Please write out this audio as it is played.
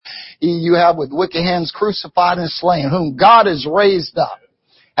you have with wicked hands crucified and slain, whom God has raised up,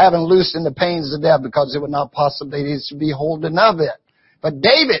 having loosened the pains of death, because it would not possibly be to be holden of it. But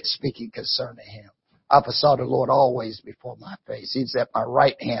David speaking concerning him, I foresaw the Lord always before my face. He's at my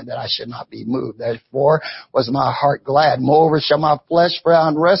right hand, that I should not be moved. Therefore was my heart glad. Moreover shall my flesh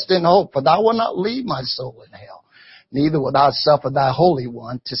find rest in hope, for thou wilt not leave my soul in hell. Neither will thou suffer thy Holy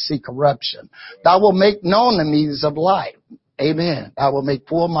One to see corruption. Thou wilt make known the means of life. Amen. I will make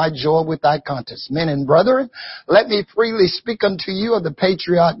full my joy with thy countenance. Men and brethren, let me freely speak unto you of the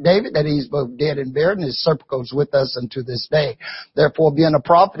patriarch David, that he's both dead and buried, and his sepulchre is with us unto this day. Therefore, being a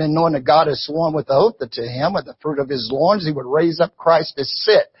prophet, and knowing that God has sworn with oath that to him, with the fruit of his loins, he would raise up Christ to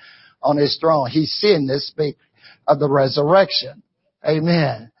sit on his throne. He's seeing this speak of the resurrection.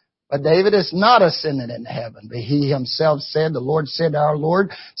 Amen. But David is not ascended into heaven. But he himself said, the Lord said to our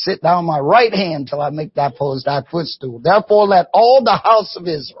Lord, sit thou on my right hand till I make thy foes thy footstool. Therefore let all the house of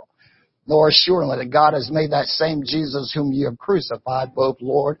Israel know assuredly that God has made that same Jesus whom you have crucified, both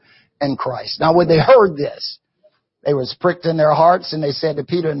Lord and Christ. Now when they heard this, they was pricked in their hearts, and they said to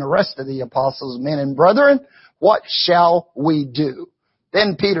Peter and the rest of the apostles, men and brethren, what shall we do?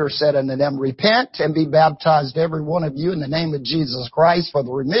 Then Peter said unto them, repent and be baptized every one of you in the name of Jesus Christ for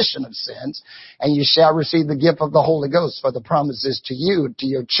the remission of sins, and you shall receive the gift of the Holy Ghost, for the promise is to you, to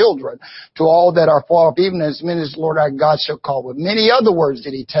your children, to all that are far off, even as many as the Lord our God shall call. With many other words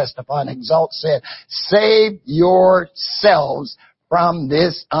did he testify and exalt, said, save yourselves from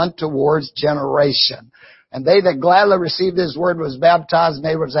this untoward generation. And they that gladly received his word was baptized, and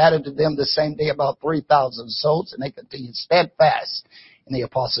there was added to them the same day about 3,000 souls, and they continued steadfast in the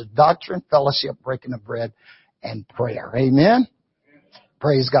apostles' doctrine, fellowship, breaking of bread, and prayer. Amen?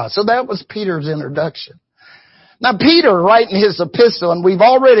 Praise God. So that was Peter's introduction. Now Peter, writing his epistle, and we've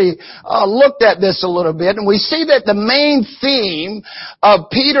already looked at this a little bit, and we see that the main theme of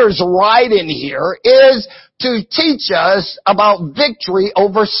Peter's writing here is to teach us about victory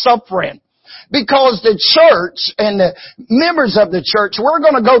over suffering. Because the church and the members of the church, we're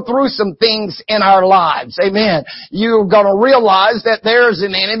going to go through some things in our lives. Amen. You're going to realize that there's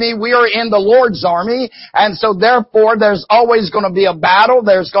an enemy. We are in the Lord's army. And so therefore, there's always going to be a battle.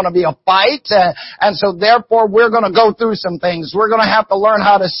 There's going to be a fight. And so therefore, we're going to go through some things. We're going to have to learn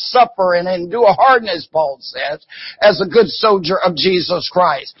how to suffer and endure hardness, Paul says, as a good soldier of Jesus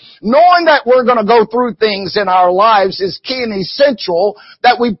Christ. Knowing that we're going to go through things in our lives is key and essential,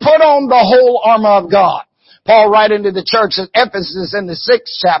 that we put on the whole armor of God. Paul writing to the church at Epistles in the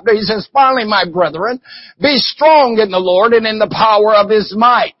 6th chapter, he says, finally, my brethren, be strong in the Lord and in the power of his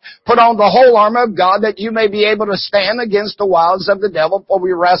might. Put on the whole armor of God, that you may be able to stand against the wiles of the devil, for we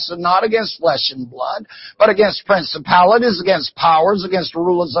wrestle not against flesh and blood, but against principalities, against powers, against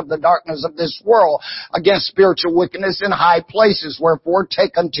rulers of the darkness of this world, against spiritual wickedness in high places. Wherefore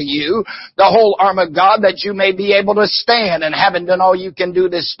take unto you the whole armor of God, that you may be able to stand. And having done all you can do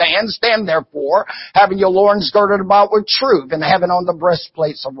to stand, stand therefore, having your loins girded about with truth, and having on the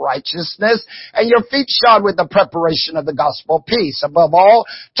breastplates of righteousness, and your feet shod with the preparation of the gospel of peace. Above all,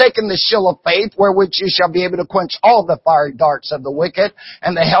 taking the shield of faith, wherewith you shall be able to quench all the fiery darts of the wicked,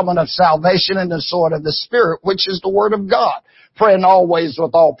 and the helmet of salvation, and the sword of the Spirit, which is the word of God. Praying always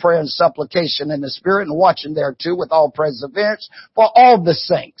with all prayer and supplication in the Spirit, and watching thereto with all perseverance for all the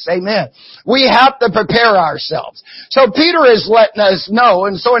saints. Amen. We have to prepare ourselves. So Peter is letting us know,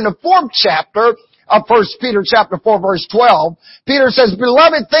 and so in the 4th chapter of 1 Peter chapter 4 verse 12, Peter says,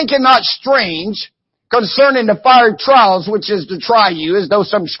 beloved, think it not strange concerning the fiery trials which is to try you, as though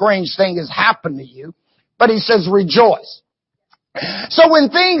some strange thing has happened to you. But he says, rejoice. So when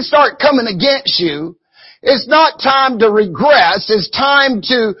things start coming against you, it's not time to regress, it's time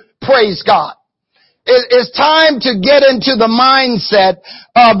to praise God. It's time to get into the mindset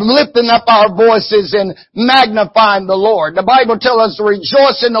of lifting up our voices and magnifying the Lord. The Bible tells us to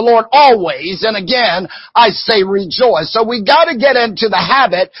rejoice in the Lord always. And again, I say rejoice. So we got to get into the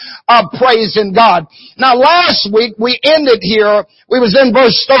habit of praising God. Now last week we ended here. We was in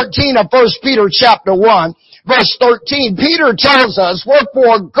verse 13 of 1 Peter chapter 1. Verse 13, Peter tells us,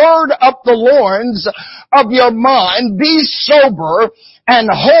 wherefore gird up the loins of your mind, be sober, and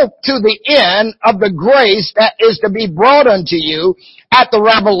hope to the end of the grace that is to be brought unto you at the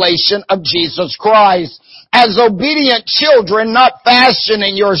revelation of Jesus Christ. As obedient children, not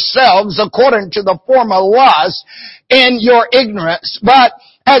fashioning yourselves according to the former lust in your ignorance, but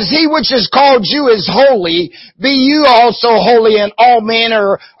as he which has called you is holy, be you also holy in all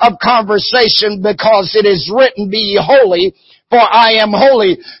manner of conversation, because it is written, be ye holy, for I am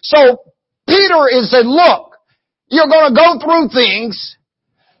holy. So Peter is saying, look, you're going to go through things,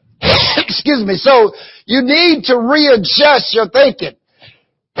 excuse me, so you need to readjust your thinking.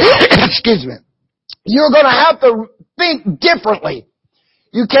 excuse me, you're going to have to think differently.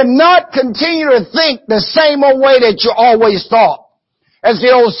 You cannot continue to think the same old way that you always thought. As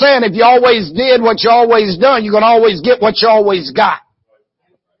the old saying, if you always did what you always done, you're going to always get what you always got.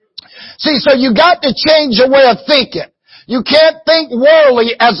 See, so you got to change your way of thinking. You can't think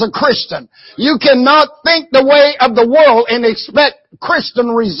worldly as a Christian. You cannot think the way of the world and expect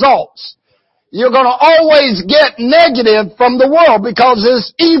Christian results. You're going to always get negative from the world because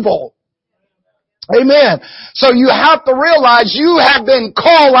it's evil. Amen. So you have to realize you have been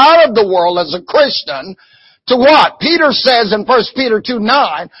called out of the world as a Christian to what? Peter says in 1 Peter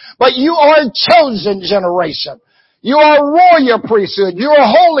 2:9, but you are a chosen generation. You are a royal priesthood. You are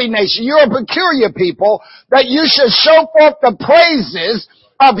a holy nation. You are a peculiar people, that you should show forth the praises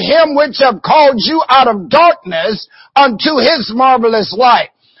of Him which have called you out of darkness unto His marvelous light.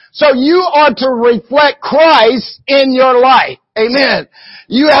 So you are to reflect Christ in your life. Amen.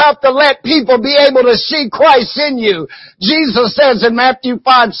 You have to let people be able to see Christ in you. Jesus says in Matthew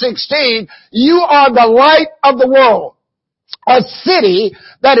 5:16, you are the light of the world. A city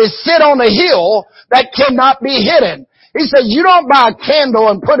that is set on a hill that cannot be hidden. He says you don't buy a candle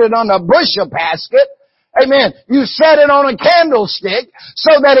and put it on a bushel basket. Amen. You set it on a candlestick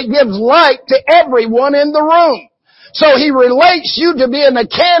so that it gives light to everyone in the room. So He relates you to being a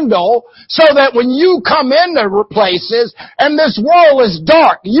candle so that when you come into places and this world is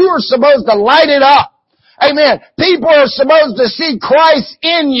dark, you are supposed to light it up. Amen. People are supposed to see Christ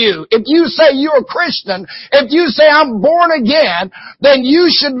in you. If you say you're a Christian, if you say I'm born again, then you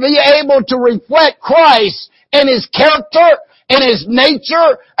should be able to reflect Christ in His character, in His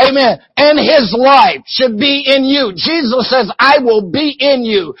nature, amen, and His life should be in you. Jesus says, I will be in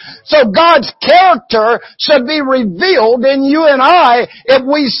you. So God's character should be revealed in you and I if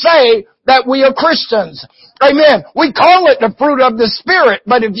we say that we are Christians. Amen. We call it the fruit of the Spirit,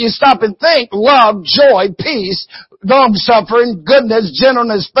 but if you stop and think, love, joy, peace, long-suffering, goodness,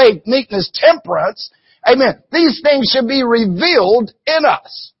 gentleness, faith, meekness, temperance, amen, these things should be revealed in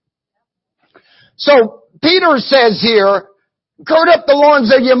us. So Peter says here, gird up the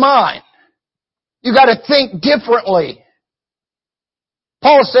loins of your mind. You got to think differently.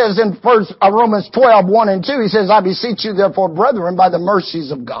 Paul says in Romans 12:1 and 2, he says, I beseech you therefore, brethren, by the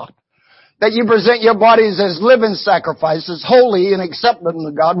mercies of God, that you present your bodies as living sacrifices, holy and acceptable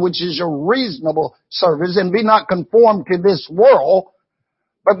to God, which is your reasonable service, and be not conformed to this world,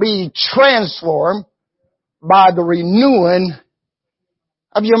 but be transformed by the renewing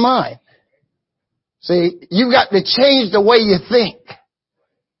of your mind. See, you've got to change the way you think.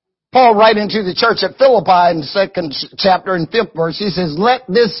 Paul, writing to the church at Philippi in the 2nd chapter and 5th verse, he says, let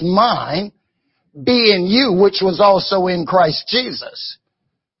this mind be in you, which was also in Christ Jesus,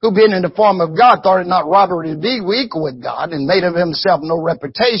 who being in the form of God, thought it not robbery to be equal with God, and made of himself no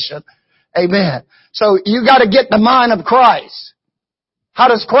reputation. Amen. So you got to get the mind of Christ. How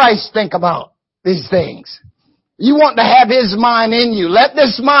does Christ think about these things? You want to have His mind in you. Let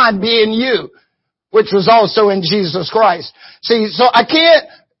this mind be in you, which was also in Jesus Christ. See, so I can't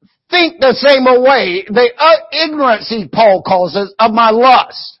think the same way. The ignorance, Paul calls it, of my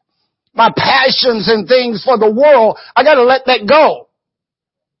lust, my passions and things for the world, I got to let that go.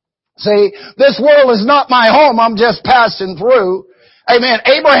 See, this world is not my home. I'm just passing through. Amen.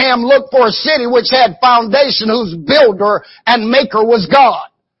 Abraham looked for a city which had foundation, whose builder and maker was God.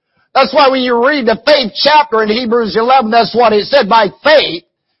 That's why when you read the faith chapter in Hebrews 11, that's what it said. By faith,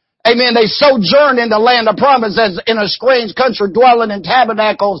 amen, they sojourned in the land of promise as in a strange country, dwelling in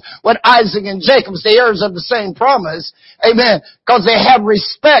tabernacles with Isaac and Jacob, the heirs of the same promise. Amen. Because they had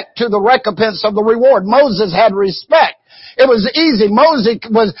respect to the recompense of the reward. Moses had respect. It was easy. Moses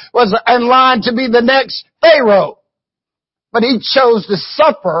was in line to be the next Pharaoh. But he chose to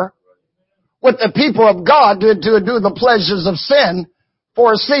suffer with the people of God to do the pleasures of sin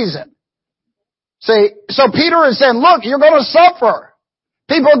for a season. See, so Peter is saying, look, you're going to suffer.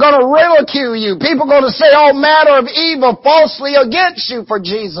 People are going to ridicule you. People are going to say all manner of evil falsely against you for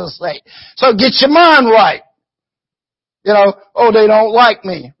Jesus' sake. So get your mind right. You know, oh, they don't like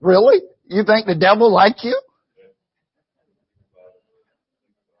me. Really? You think the devil like you?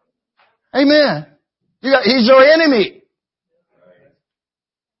 Amen. He's your enemy.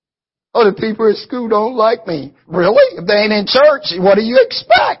 Oh, the people at school don't like me. Really? If they ain't in church, what do you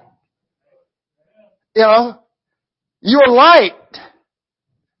expect? You know, you're light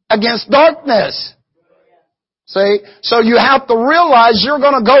against darkness. See? So you have to realize you're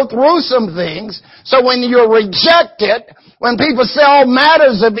going to go through some things. So when you're rejected, when people say all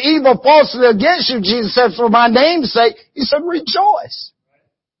matters of evil falsely against you, Jesus said, for my name's sake, He said, rejoice.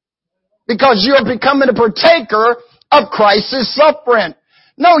 Because you're becoming a partaker of Christ's suffering.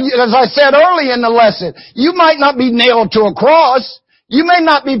 No, as I said early in the lesson, you might not be nailed to a cross. You may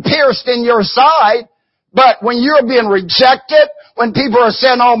not be pierced in your side. But when you're being rejected, when people are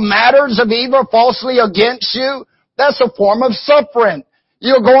saying all matters of evil falsely against you, that's a form of suffering.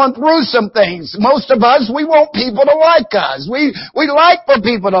 You're going through some things. Most of us, we want people to like us. We like for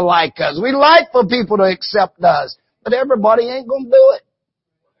people to like us. We like for people to accept us. But everybody ain't going to do it.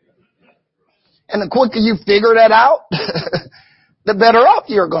 And the quicker you figure that out, the better off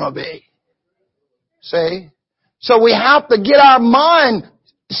you're going to be. See? So we have to get our mind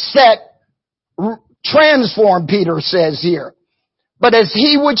set, transformed, Peter says here. But as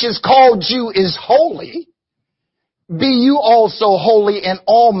he which is called you is holy, be you also holy in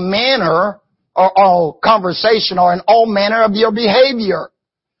all manner, or all conversation, or in all manner of your behavior.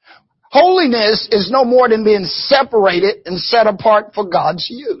 Holiness is no more than being separated and set apart for God's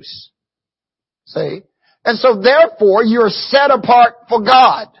use. See? And so therefore, you're set apart for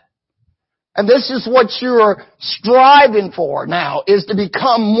God. And this is what you're striving for now, is to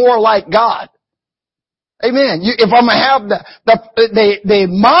become more like God. Amen. If I'm going to have the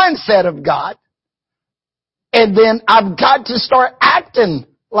mindset of God, and then I've got to start acting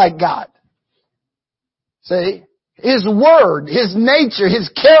like God. See? His word, His nature, His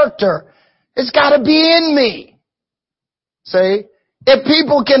character, it's got to be in me. See? If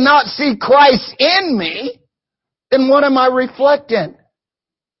people cannot see Christ in me, then what am I reflecting?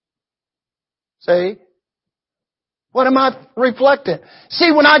 See? What am I reflecting?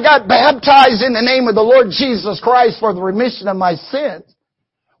 See, when I got baptized in the name of the Lord Jesus Christ for the remission of my sins,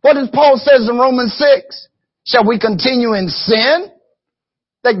 what does Paul says in Romans 6? Shall we continue in sin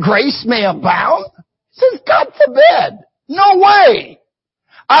that grace may abound? He says, God forbid. No way.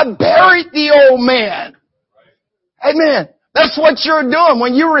 I buried the old man. Amen. That's what you're doing.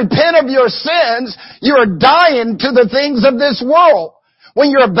 When you repent of your sins, you're dying to the things of this world. When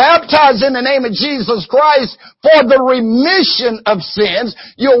you're baptized in the name of Jesus Christ for the remission of sins,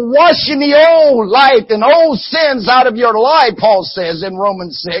 you're washing the old life and old sins out of your life, Paul says in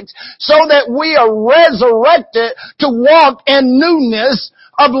Romans 6, so that we are resurrected to walk in newness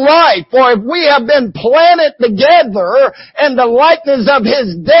of life. For if we have been planted together in the likeness of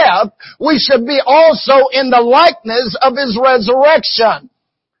His death, we should be also in the likeness of His resurrection.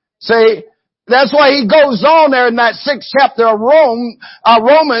 See? That's why he goes on there in that 6th chapter of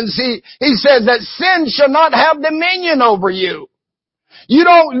Romans. He says that sin shall not have dominion over you.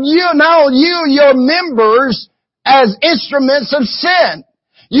 Your members as instruments of sin.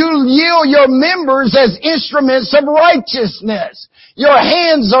 You yield your members as instruments of righteousness. Your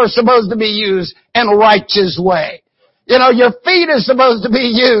hands are supposed to be used in a righteous way. You know, your feet are supposed to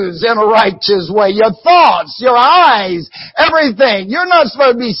be used in a righteous way. Your thoughts, your eyes, everything. You're not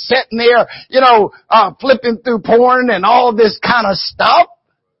supposed to be sitting there, flipping through porn and all this kind of stuff.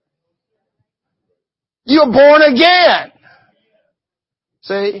 You're born again.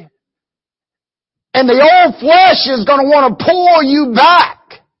 See? And the old flesh is going to want to pull you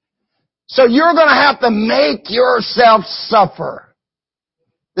back. So you're going to have to make yourself suffer.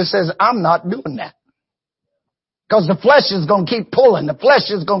 This says, I'm not doing that. Because the flesh is going to keep pulling. The flesh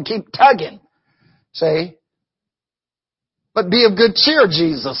is going to keep tugging. See? But be of good cheer,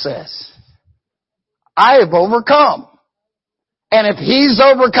 Jesus says. I have overcome. And if He's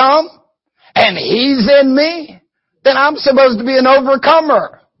overcome, and He's in me, then I'm supposed to be an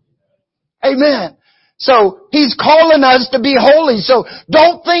overcomer. Amen. So He's calling us to be holy. So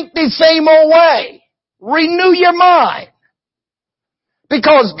don't think the same old way. Renew your mind.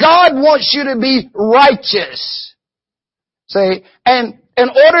 Because God wants you to be righteous. See, and in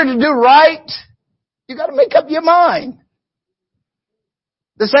order to do right, you got to make up your mind.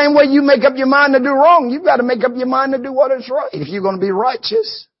 The same way you make up your mind to do wrong, you've got to make up your mind to do what is right if you're going to be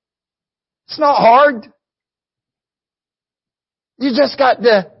righteous. It's not hard. You just got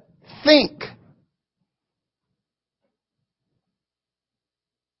to think.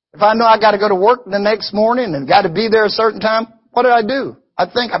 If I know I got to go to work the next morning and got to be there a certain time, what did I do? I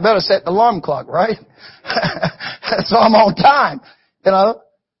think I better set the alarm clock, right? So I'm on time.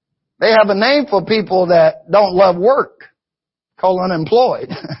 They have a name for people that don't love work, called unemployed.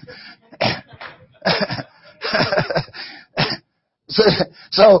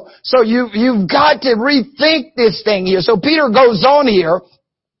 So you've got to rethink this thing here. So Peter goes on here.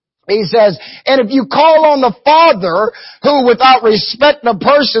 He says, and if you call on the Father, who without respect of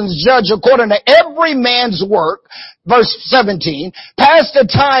persons judge according to every man's work, verse 17, pass the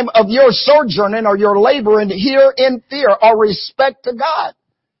time of your sojourning or your laboring here in fear or respect to God.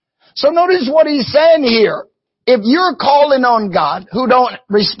 So notice what he's saying here. If you're calling on God, who don't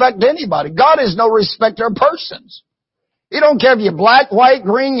respect anybody, God is no respecter of persons. He don't care if you're black, white,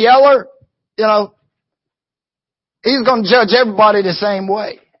 green, yellow. You know, He's going to judge everybody the same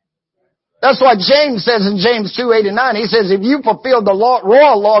way. That's why James says in James 2:8-9, he says, if you fulfill the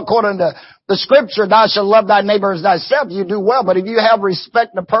royal law according to the scripture, thou shalt love thy neighbor as thyself, you do well. But if you have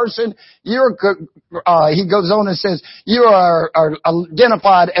respect to person, he goes on and says, you are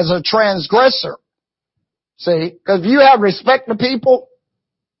identified as a transgressor. See, because if you have respect to people,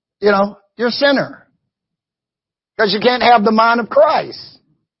 you know, you're a sinner. Because you can't have the mind of Christ.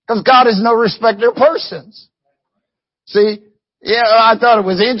 Because God is no respecter of persons. See, yeah, I thought it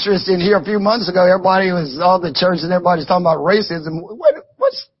was interesting here a few months ago. All the churches and everybody's talking about racism.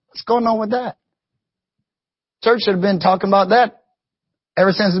 What's going on with that? Church should have been talking about that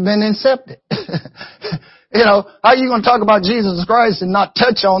ever since it's been incepted. You know, how are you going to talk about Jesus Christ and not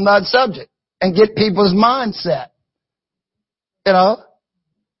touch on that subject and get people's mindset? You know,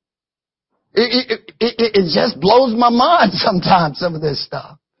 it just blows my mind sometimes, some of this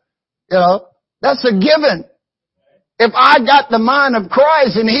stuff. You know, that's a given. If I got the mind of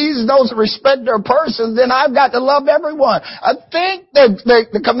Christ and He's no respecter of persons, then I've got to love everyone. I think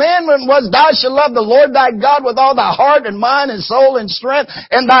the commandment was, thou shalt love the Lord thy God with all thy heart and mind and soul and strength,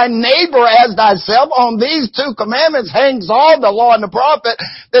 and thy neighbor as thyself. On these two commandments hangs all the law and the prophet.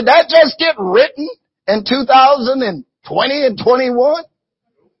 Did that just get written in 2020 and 21?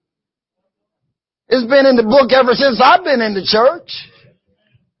 It's been in the book ever since I've been in the church.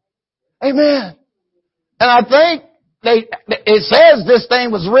 Amen. And I think it says this thing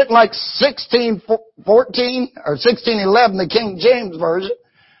was written like 1614 or 1611, the King James Version.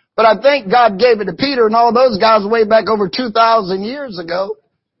 But I think God gave it to Peter and all those guys way back over 2,000 years ago.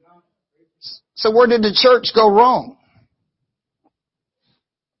 So where did the church go wrong?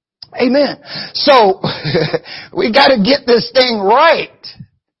 Amen. So we got to get this thing right.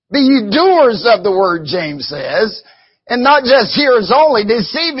 Be ye doers of the word, James says, and not just hearers only,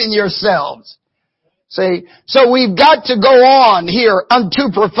 deceiving yourselves. See, so we've got to go on here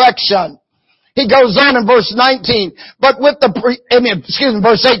unto perfection. He goes on in verse 19,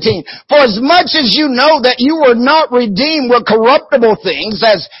 verse 18. For as much as you know that you were not redeemed with corruptible things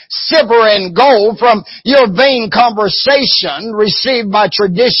as silver and gold from your vain conversation received by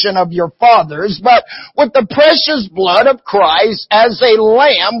tradition of your fathers, but with the precious blood of Christ as a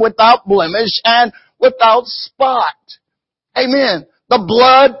lamb without blemish and without spot. Amen. The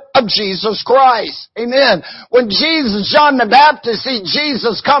blood of Jesus Christ. Amen. When John the Baptist see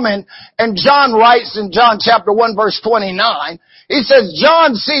Jesus coming, and John writes in John chapter 1 verse 29, he says,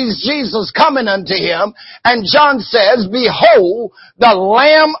 John sees Jesus coming unto him, and John says, behold, the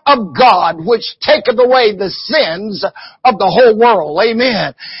Lamb of God, which taketh away the sins of the whole world.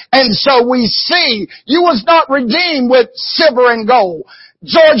 Amen. And so we see, you was not redeemed with silver and gold.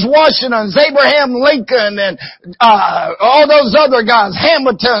 George Washington's, Abraham Lincoln, and all those other guys,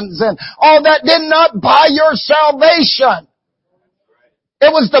 Hamiltons, and all that did not buy your salvation. It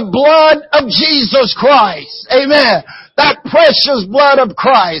was the blood of Jesus Christ. Amen. That precious blood of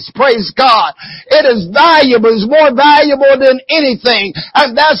Christ. Praise God. It is valuable. It's more valuable than anything.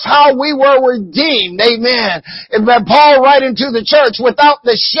 And that's how we were redeemed. Amen. And Paul writing to the church, without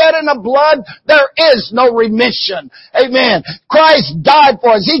the shedding of blood, there is no remission. Amen. Christ died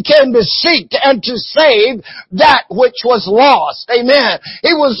for us. He came to seek and to save that which was lost. Amen.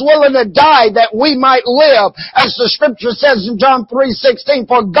 He was willing to die that we might live. As the scripture says in John 3:16,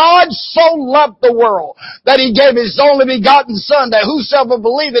 for God so loved the world that He gave His only begotten Son, that whosoever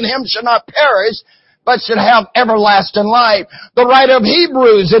believe in Him shall not perish, but should have everlasting life. The writer of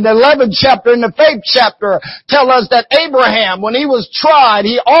Hebrews in the 11th chapter, in the 5th chapter, tell us that Abraham, when he was tried,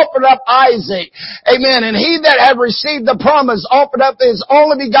 he offered up Isaac. Amen. And he that had received the promise offered up his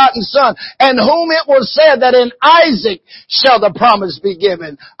only begotten Son, and whom it was said that in Isaac shall the promise be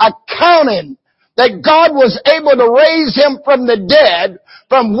given, accounting that God was able to raise him from the dead,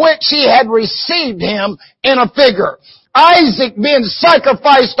 from which he had received him in a figure. Isaac being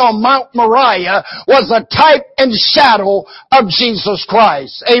sacrificed on Mount Moriah was a type and shadow of Jesus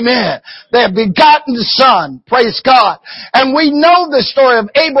Christ. Amen. The begotten Son. Praise God. And we know the story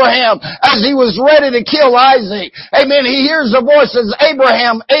of Abraham as he was ready to kill Isaac. Amen. He hears a voice that says,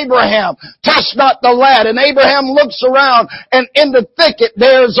 Abraham, Abraham, touch not the lad. And Abraham looks around, and in the thicket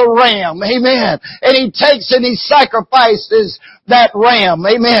there's a ram. Amen. And he takes and he sacrifices that ram.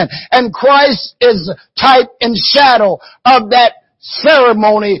 Amen. And Christ is type and shadow of that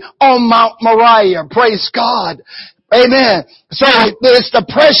ceremony on Mount Moriah. Praise God. Amen. So it's the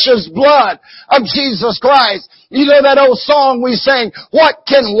precious blood of Jesus Christ. You know that old song we sang, what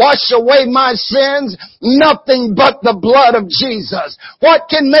can wash away my sins? Nothing but the blood of Jesus. What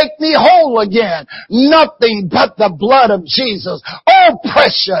can make me whole again? Nothing but the blood of Jesus. Oh,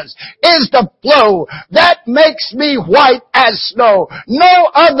 precious is the flow that makes me white as snow.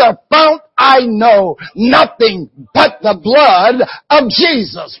 No other fount I know. Nothing but the blood of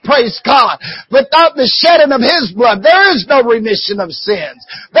Jesus. Praise God. Without the shedding of His blood, there is no remission of sins.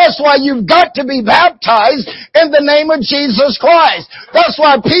 That's why you've got to be baptized in the name of Jesus Christ. That's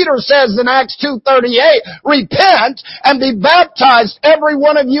why Peter says in Acts 2:38, repent and be baptized, every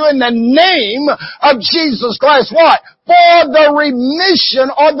one of you, in the name of Jesus Christ. What? For the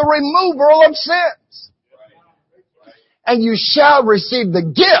remission or the removal of sins. And you shall receive the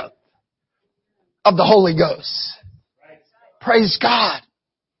gift of the Holy Ghost. Praise God.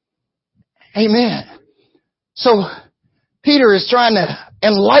 Amen. So, Peter is trying to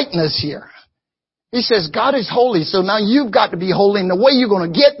enlighten us here. He says, God is holy, so now you've got to be holy, and the way you're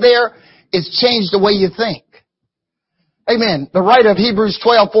going to get there is change the way you think. Amen. The writer of Hebrews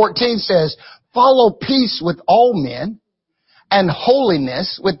 12:14 says, follow peace with all men, and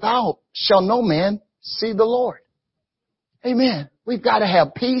holiness, without shall no man see the Lord. Amen. We've got to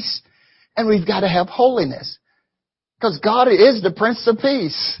have peace, and we've got to have holiness. Because God is the Prince of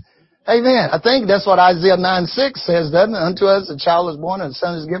Peace. Amen. I think that's what Isaiah 9:6 says, doesn't it? Unto us a child is born, and a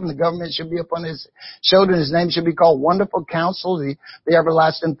son is given. The government should be upon his shoulder, and his name should be called Wonderful Counselor, the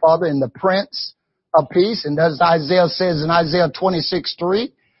Everlasting Father, and the Prince of Peace. And as Isaiah says in Isaiah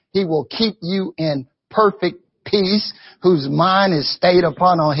 26:3, He will keep you in perfect peace, whose mind is stayed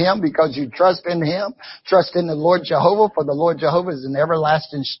upon Him, because you trust in Him. Trust in the Lord Jehovah, for the Lord Jehovah is an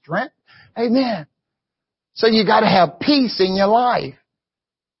everlasting strength. Amen. So you got to have peace in your life.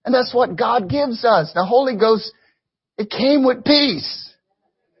 And that's what God gives us. The Holy Ghost, it came with peace.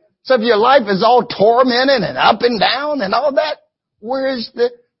 So if your life is all tormented and up and down and all that, where is the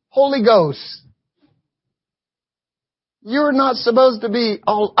Holy Ghost? You're not supposed to be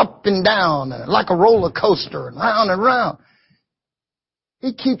all up and down like a roller coaster and round and round.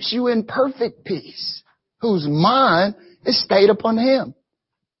 He keeps you in perfect peace, whose mind is stayed upon Him.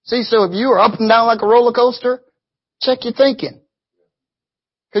 See, so if you are up and down like a roller coaster, check your thinking.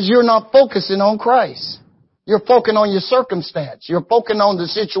 Because you're not focusing on Christ. You're focusing on your circumstance. You're focusing on the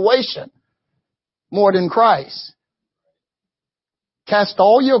situation more than Christ. Cast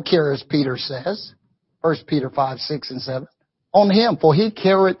all your cares, Peter says. 1 Peter 5:6 and 7. On Him, for He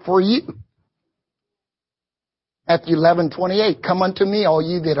careth for you. Matthew 11:28. Come unto me, all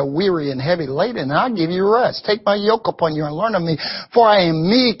you that are weary and heavy laden, and I'll give you rest. Take my yoke upon you and learn of me, for I am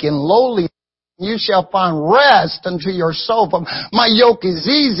meek and lowly. You shall find rest unto your soul. For my yoke is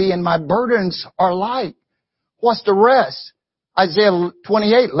easy and my burdens are light. What's the rest? Isaiah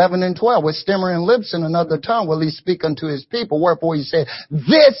 28:11 and 12. With stammering lips and another tongue will He speak unto His people. Wherefore He said,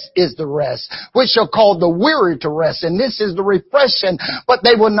 this is the rest, which shall call the weary to rest. And this is the refreshing, but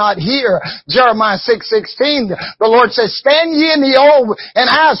they will not hear. Jeremiah 6:16. The Lord says, stand ye in the old and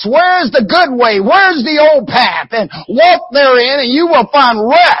ask, where is the good way? Where is the old path? And walk therein, and you will find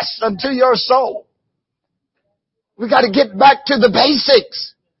rest unto your soul. We got to get back to the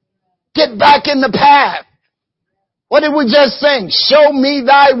basics. Get back in the path. What did we just sing? Show me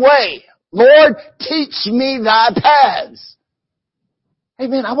thy way. Lord, teach me thy paths.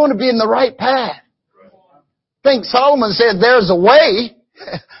 Amen. I want to be in the right path. I think Solomon said, there's a way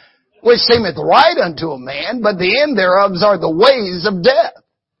which seemeth right unto a man, but the end thereof are the ways of death.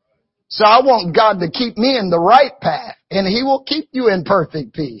 So I want God to keep me in the right path, and He will keep you in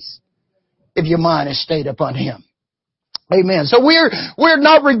perfect peace if your mind is stayed upon Him. Amen. So we're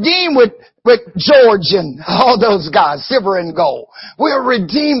not redeemed with George and all those guys, silver and gold. We're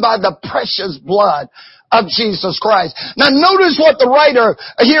redeemed by the precious blood of Jesus Christ. Now notice what the writer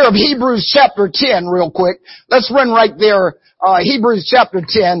here of Hebrews chapter 10 real quick. Let's run right there. Hebrews chapter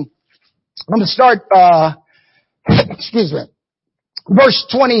 10. I'm going to start, verse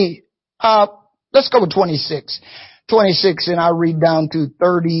 20, let's go with 26. 26 and I'll read down to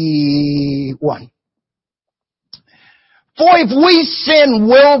 31. For if we sin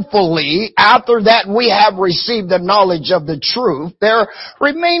willfully after that we have received the knowledge of the truth, there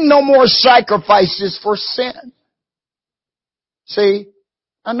remain no more sacrifices for sin. See,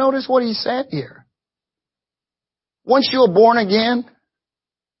 I notice what he said here. Once you are born again,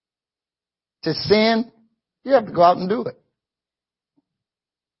 to sin, you have to go out and do it.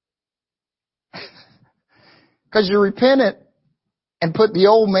 Because you repented and put the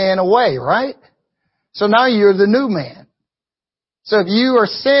old man away, right? So now you're the new man. So if you are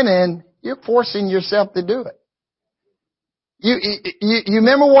sinning, you're forcing yourself to do it. You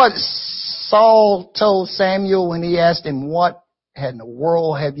remember what Saul told Samuel when he asked him, what in the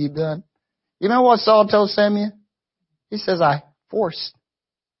world have you done? You know what Saul told Samuel? He says, I forced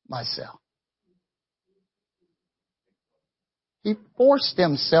myself. He forced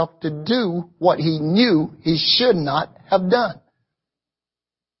himself to do what he knew he should not have done.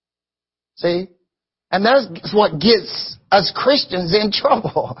 See? And that's what gets us Christians in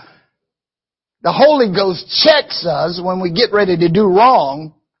trouble. The Holy Ghost checks us when we get ready to do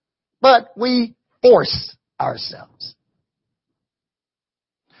wrong, but we force ourselves.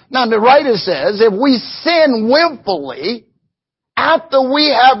 Now the writer says, if we sin willfully, after we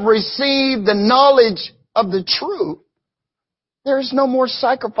have received the knowledge of the truth, there is no more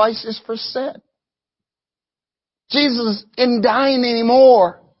sacrifices for sin. Jesus isn't dying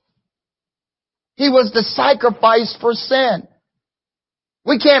anymore. He was the sacrifice for sin.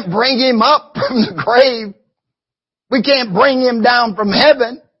 We can't bring him up from the grave. We can't bring him down from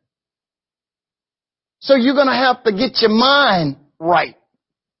heaven. So you're going to have to get your mind right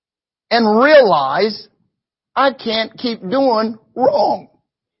and realize I can't keep doing wrong.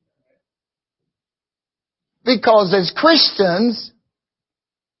 Because as Christians,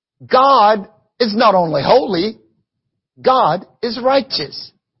 God is not only holy, God is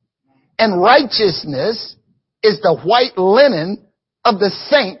righteous. And righteousness is the white linen of the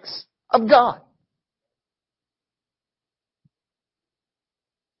saints of God.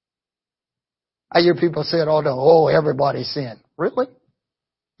 I hear people say it all the time, oh, everybody sin. Really?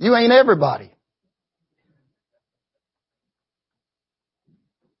 You ain't everybody.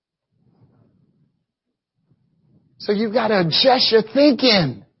 So you've got to adjust your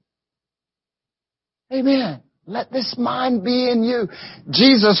thinking. Amen. Let this mind be in you.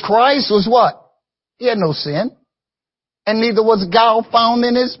 Jesus Christ was what? He had no sin. And neither was guile found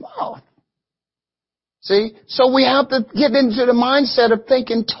in his mouth. See? So we have to get into the mindset of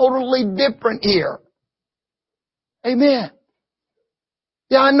thinking totally different here. Amen.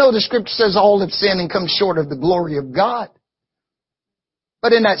 Yeah, I know the scripture says all have sinned and come short of the glory of God.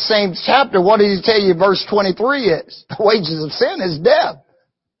 But in that same chapter, what did he tell you verse 23 is? The wages of sin is death.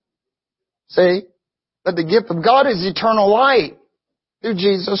 See? But the gift of God is eternal life through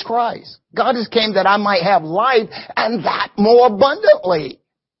Jesus Christ. God has came that I might have life and that more abundantly.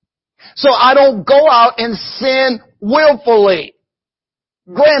 So I don't go out and sin willfully.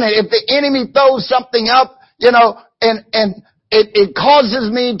 Granted, if the enemy throws something up, and it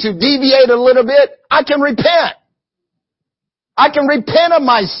causes me to deviate a little bit, I can repent. I can repent of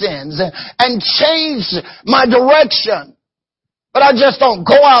my sins and change my direction. But I just don't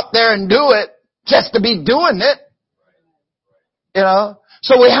go out there and do it just to be doing it.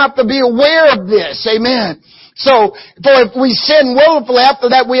 So we have to be aware of this. Amen. So, for if we sin willfully,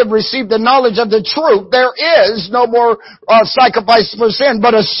 after that we have received the knowledge of the truth, there is no more sacrifice for sin,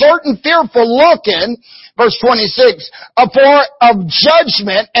 but a certain fearful looking, verse 26, for of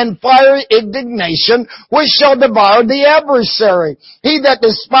judgment and fiery indignation, which shall devour the adversary. He that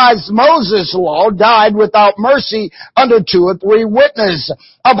despised Moses' law died without mercy under 2 or 3 witnesses.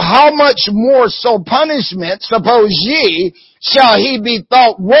 Of how much more so punishment, suppose ye, shall he be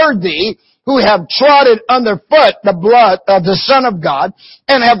thought worthy, who have trodden underfoot the blood of the Son of God,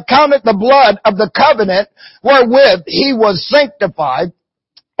 and have counted the blood of the covenant wherewith he was sanctified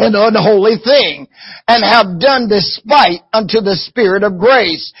an unholy thing, and have done despite unto the Spirit of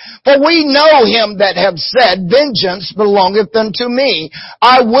grace. For we know him that have said, vengeance belongeth unto me.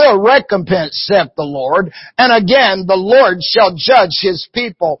 I will recompense, saith the Lord. And again, the Lord shall judge his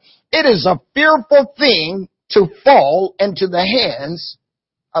people. It is a fearful thing to fall into the hands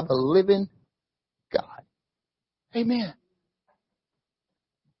of a living God. Amen.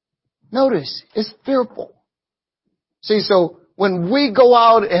 Notice, it's fearful. See, so when we go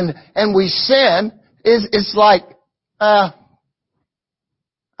out and we sin, it's like, I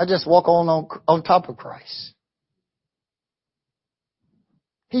just walk on top of Christ.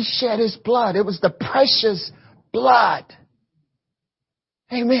 He shed his blood. It was the precious blood.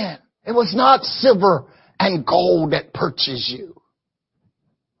 Amen. It was not silver and gold that purchased you.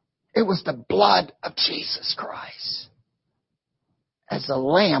 It was the blood of Jesus Christ. As a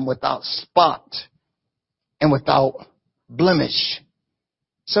lamb without spot and without blemish.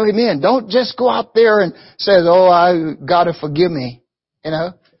 So amen. Don't just go out there and say, oh, God will forgive me.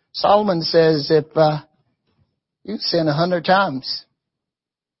 Solomon says if you sin 100 times,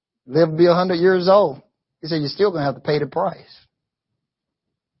 live to be 100 years old. He said you're still going to have to pay the price.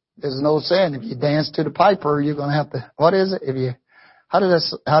 There's an old saying, if you dance to the piper, you're going to have to, what is it? How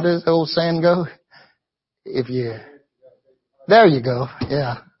does the old saying go? There you go.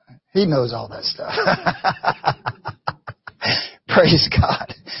 Yeah. He knows all that stuff. Praise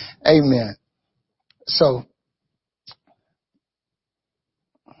God. Amen. So,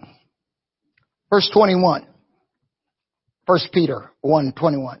 verse 21. 1 Peter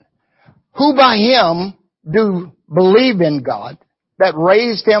 1:21. Who by him do believe in God, that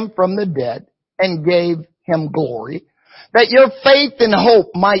raised him from the dead and gave him glory, that your faith and hope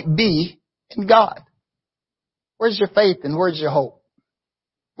might be in God. Where's your faith and where's your hope?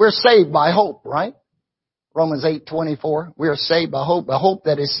 We're saved by hope, right? Romans 8:24. We are saved by hope. A hope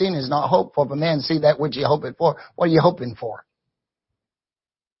that is seen is not hope, for if a man see that which he hopeth for, what are you hoping for?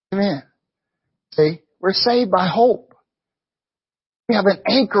 Amen. See, we're saved by hope. We have an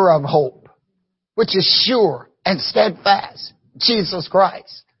anchor of hope, which is sure and steadfast. Jesus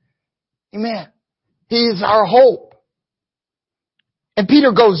Christ. Amen. He is our hope. And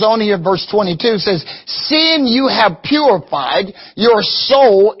Peter goes on here, verse 22, says, seeing you have purified your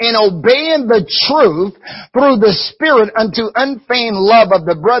soul in obeying the truth through the Spirit unto unfeigned love of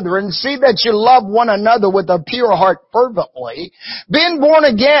the brethren, see that you love one another with a pure heart fervently, being born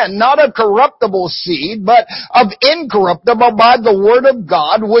again, not of corruptible seed, but of incorruptible by the word of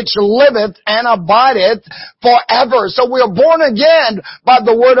God, which liveth and abideth forever. So we are born again by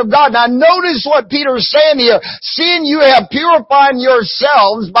the word of God. Now notice what Peter is saying here. Seeing you have purified yourselves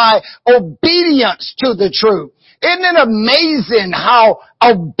by obedience to the truth. Isn't it amazing how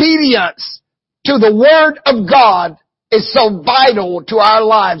obedience to the word of God is so vital to our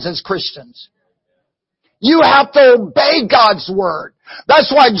lives as Christians? You have to obey God's word.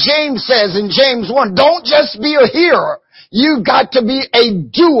 That's why James says in James 1, don't just be a hearer. You've got to be a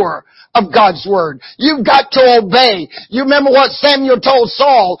doer of God's word. You've got to obey. You remember what Samuel told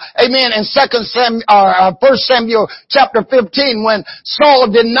Saul, amen, in 1 Samuel chapter 15, when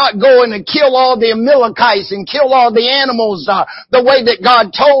Saul did not go in and kill all the Amalekites and kill all the animals the way that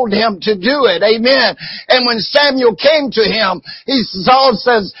God told him to do it. Amen. And when Samuel came to him, Saul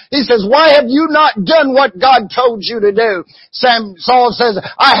says, why have you not done what God told you to do? Saul says,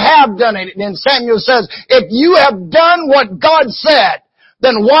 I have done it. And Samuel says, if you have done what God said,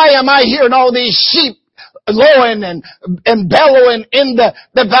 then why am I hearing all these sheep lowing and bellowing in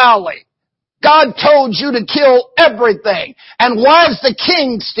the valley? God told you to kill everything. And why is the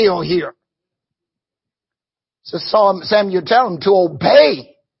king still here? So Samuel told him to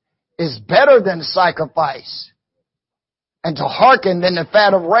obey is better than sacrifice, and to hearken than the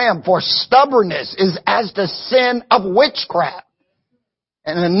fat of ram, for stubbornness is as the sin of witchcraft,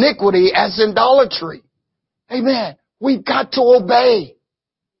 and iniquity as idolatry. Amen. We've got to obey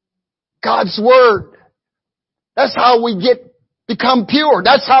God's word. That's how we become pure.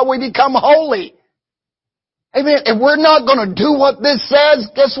 That's how we become holy. Amen. If we're not going to do what this says,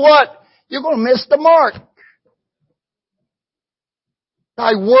 guess what? You're going to miss the mark.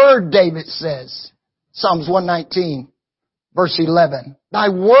 Thy word, David says, Psalms 119, verse 11. Thy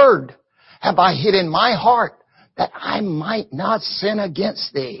word have I hid in my heart, that I might not sin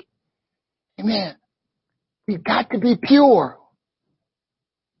against thee. Amen. We've got to be pure.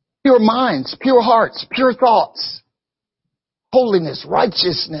 Pure minds, pure hearts, pure thoughts, holiness,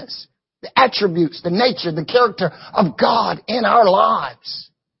 righteousness, the attributes, the nature, the character of God in our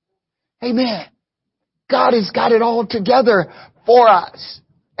lives. Amen. God has got it all together for us.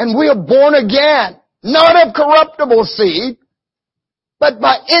 And we are born again, not of corruptible seed, but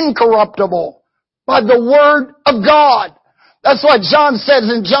by incorruptible, by the word of God. That's what John says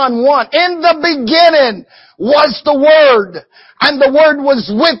in John 1. In the beginning was the Word, and the Word was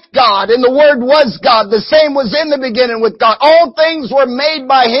with God, and the Word was God. The same was in the beginning with God. All things were made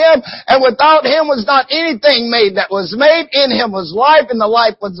by Him, and without Him was not anything made that was made. In Him was life, and the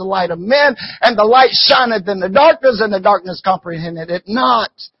life was the light of men, and the light shineth in the darkness, and the darkness comprehended it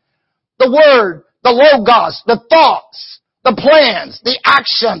not. The Word, the Logos, the thoughts, the plans, the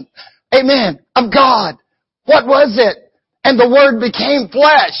action, amen, of God. What was it? And the Word became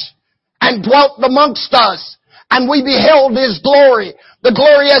flesh and dwelt amongst us. And we beheld His glory. The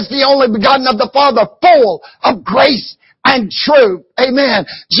glory as the only begotten of the Father, full of grace and truth. Amen.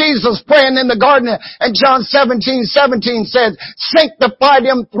 Jesus praying in the garden, and John 17:17 says, sanctify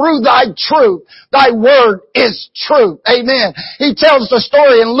them through thy truth. Thy word is truth. Amen. He tells the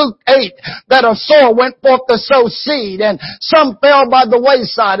story in Luke 8 that a sower went forth to sow seed, and some fell by the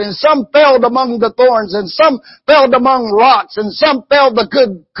wayside, and some fell among the thorns, and some fell among rocks, and some fell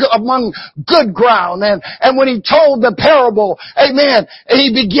among good ground. And when he told the parable, amen,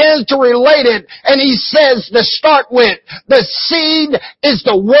 he begins to relate it, and he says to start with, the seed is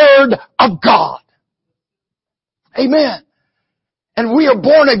the Word of God. Amen. And we are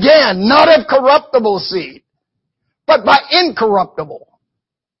born again, not of corruptible seed, but by incorruptible.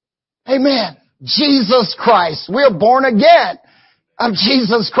 Amen. Jesus Christ. We are born again. of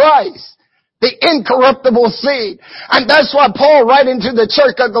Jesus Christ. The incorruptible seed. And that's why Paul, right into the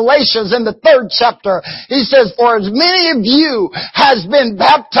church of Galatians in the 3rd chapter, he says, for as many of you has been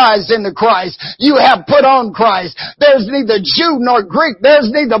baptized into Christ, you have put on Christ. There's neither Jew nor Greek. There's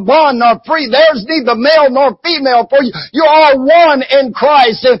neither bond nor free. There's neither male nor female for you. You are one in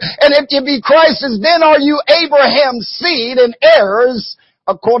Christ. And if you be Christ's, then are you Abraham's seed and heirs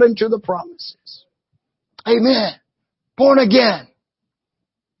according to the promises. Amen. Born again.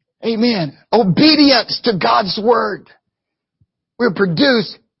 Amen. Obedience to God's Word will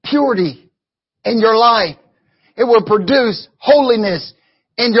produce purity in your life. It will produce holiness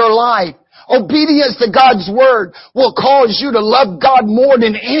in your life. Obedience to God's Word will cause you to love God more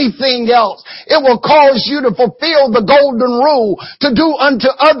than anything else. It will cause you to fulfill the golden rule to do unto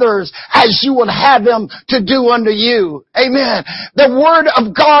others as you would have them to do unto you. Amen. The Word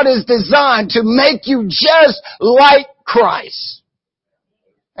of God is designed to make you just like Christ.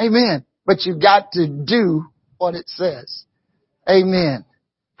 Amen. But you got to do what it says. Amen.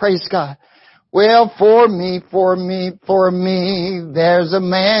 Praise God. Well, for me, there's a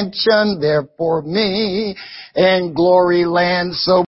mansion there for me in glory land so